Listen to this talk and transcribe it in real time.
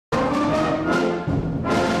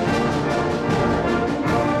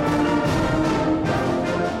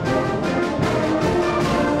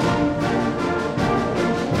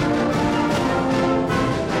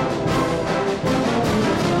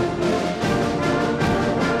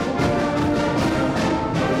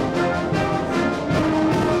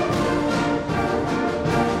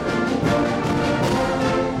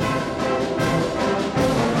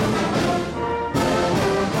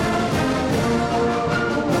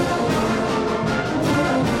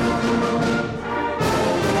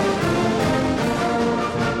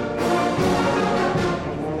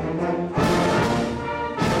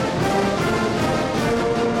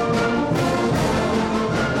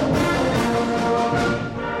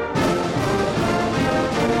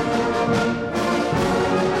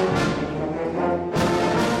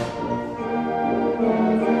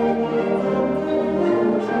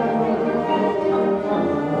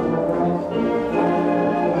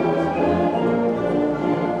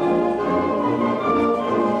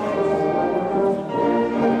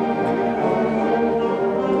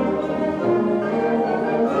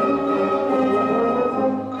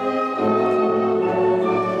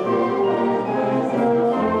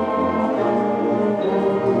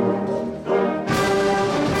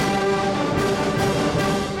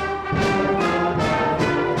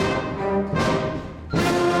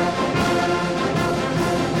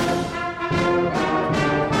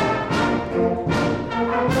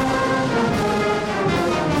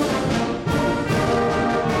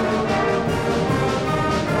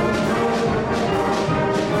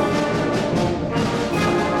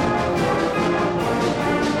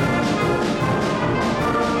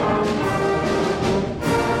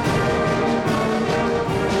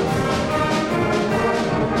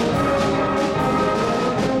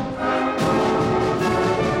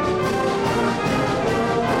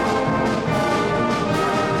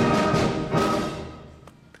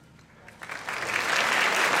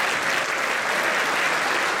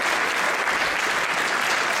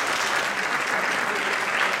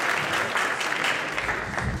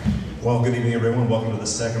Well, good evening, everyone. Welcome to the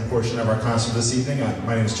second portion of our concert this evening.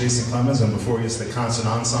 My name is Jason Clemens, and before you is the concert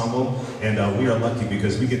ensemble. And we are lucky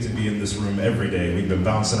because we get to be in this room every day. We've been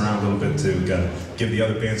bouncing around a little bit to give the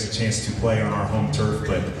other bands a chance to play on our home turf,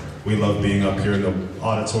 but we love being up here in the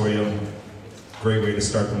auditorium. Great way to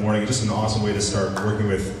start the morning. Just an awesome way to start working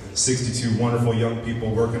with 62 wonderful young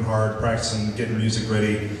people working hard, practicing, getting music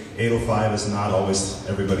ready. 8:05 is not always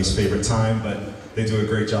everybody's favorite time, but they do a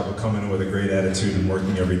great job of coming in with a great attitude and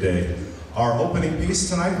working every day. Our opening piece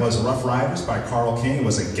tonight was Rough Riders by Carl King. It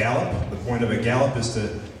was a gallop. The point of a gallop is to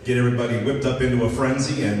get everybody whipped up into a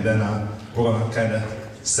frenzy, and then we're going to kind of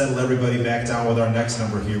settle everybody back down with our next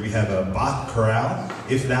number here. We have a Bach chorale,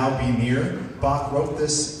 If Thou Be Near. Bach wrote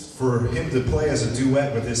this for him to play as a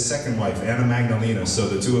duet with his second wife, Anna Magdalena. So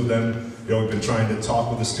the two of them, we've been trying to talk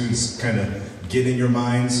with the students, kind of get in your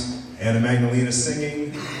minds. Anna Magdalena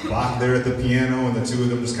singing, Bach there at the piano, and the two of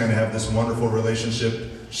them just kind of have this wonderful relationship.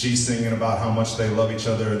 She's singing about how much they love each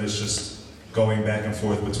other, and it's just going back and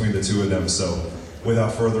forth between the two of them. So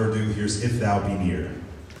without further ado, here's If Thou Be Near.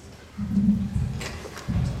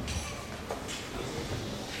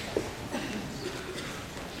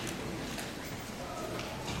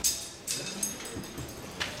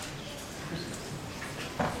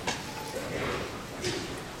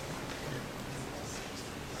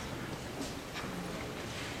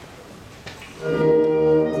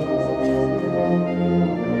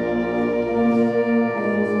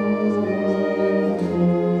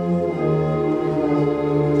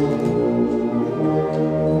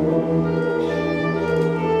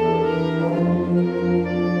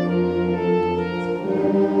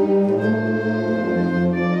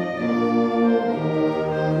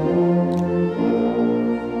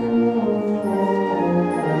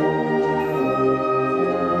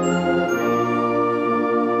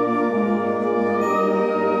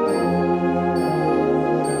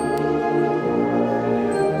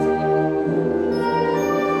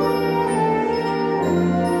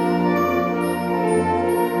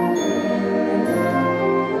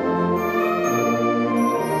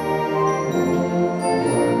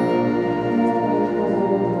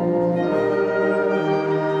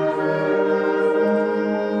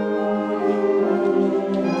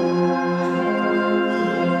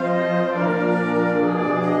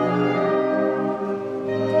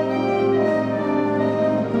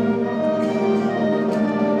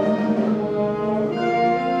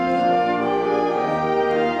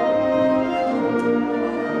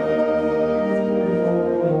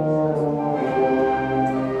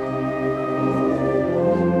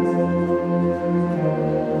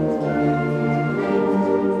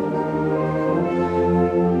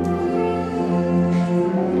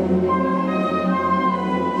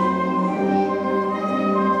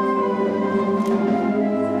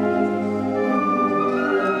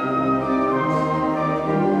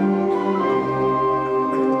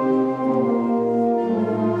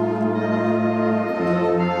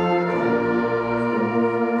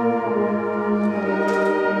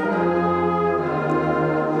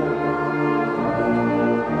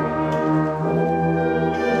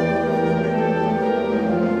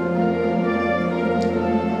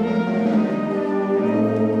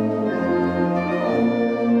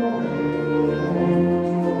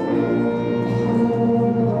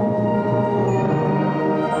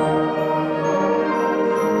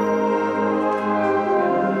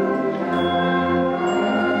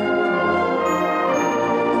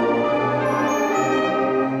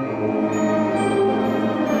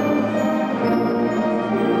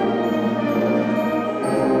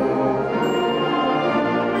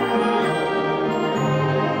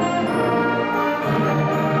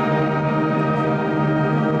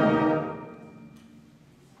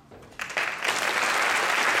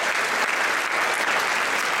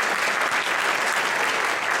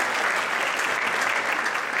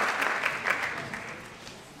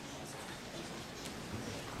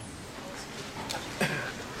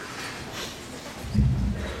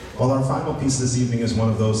 Well, our final piece this evening is one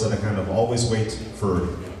of those that I kind of always wait for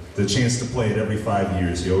the chance to play it every 5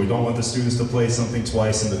 years. We don't want the students to play something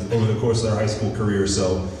twice over the course of their high school career,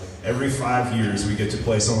 so every 5 years we get to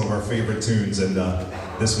play some of our favorite tunes, and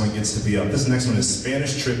this one gets to be up. This next one is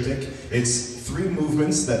Spanish Triptych. It's 3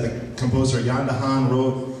 movements that the composer Jan de Haan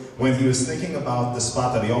wrote when he was thinking about the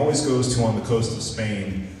spot that he always goes to on the coast of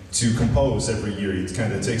Spain to compose every year. He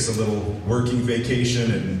kind of takes a little working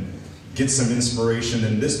vacation and get some inspiration.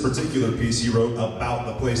 In this particular piece, he wrote about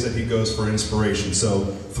the place that he goes for inspiration. So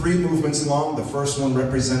 3 movements long. The first one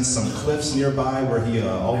represents some cliffs nearby where he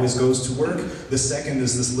always goes to work. The second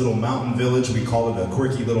is this little mountain village. We call it a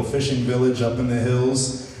quirky little fishing village up in the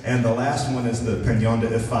hills. And the last one is the Peñón de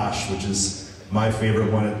Ifash, which is my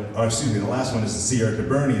favorite one. The last one is the Sierra de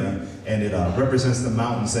Bernia, and it represents the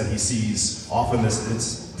mountains that he sees off in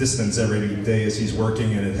its distance every day as he's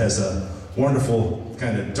working, and it has a wonderful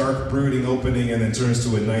kind of dark brooding opening and then turns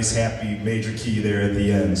to a nice happy major key there at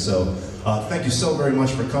the end. So thank you so very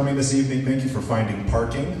much for coming this evening. Thank you for finding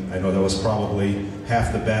parking. I know that was probably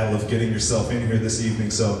half the battle of getting yourself in here this evening.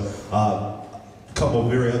 So a couple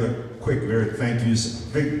very thank yous.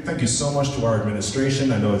 Thank you so much to our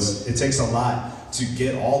administration. I know it takes a lot to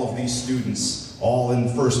get all of these students all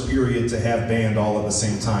in first period to have band all at the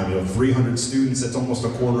same time. 300 students, that's almost a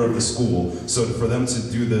quarter of the school. So for them to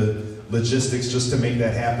do the logistics just to make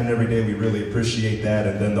that happen every day, we really appreciate that.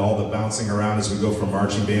 And then all the bouncing around as we go from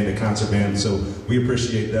marching band to concert band. So we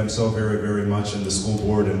appreciate them so very, very much, and the school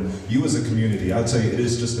board and you as a community. I'll tell you, it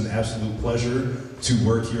is just an absolute pleasure to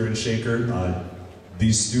work here in Shaker.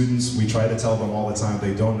 These students, we try to tell them all the time,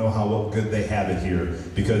 they don't know how good they have it here,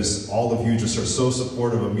 because all of you just are so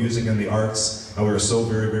supportive of music and the arts, and we're so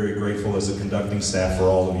very, very grateful as a conducting staff for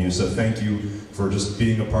all of you. So thank you for just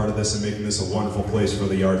being a part of this and making this a wonderful place for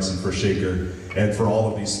the arts and for Shaker, and for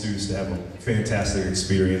all of these students to have a fantastic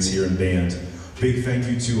experience here in band. Big thank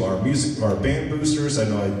you to our band boosters. I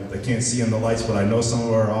know I can't see in the lights, but I know some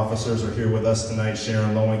of our officers are here with us tonight,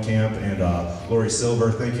 Sharon Lowenkamp and Lori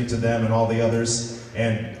Silver. Thank you to them and all the others.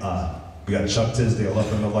 And we got Chuck Tisdale up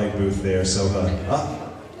in the light booth there. So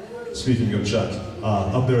speaking of Chuck,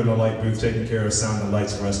 up there in the light booth taking care of sound and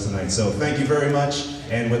lights for us tonight. So thank you very much.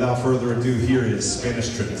 And without further ado, here is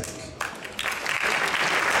Spanish Triptych.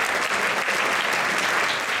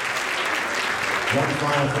 One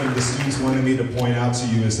final thing the students wanted me to point out to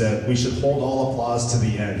you is that we should hold all applause to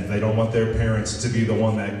the end. They don't want their parents to be the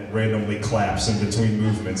one that randomly claps in between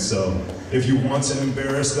movements. So if you want to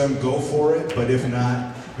embarrass them, go for it. But if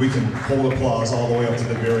not, we can hold applause all the way up to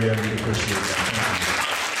the very end. We appreciate that.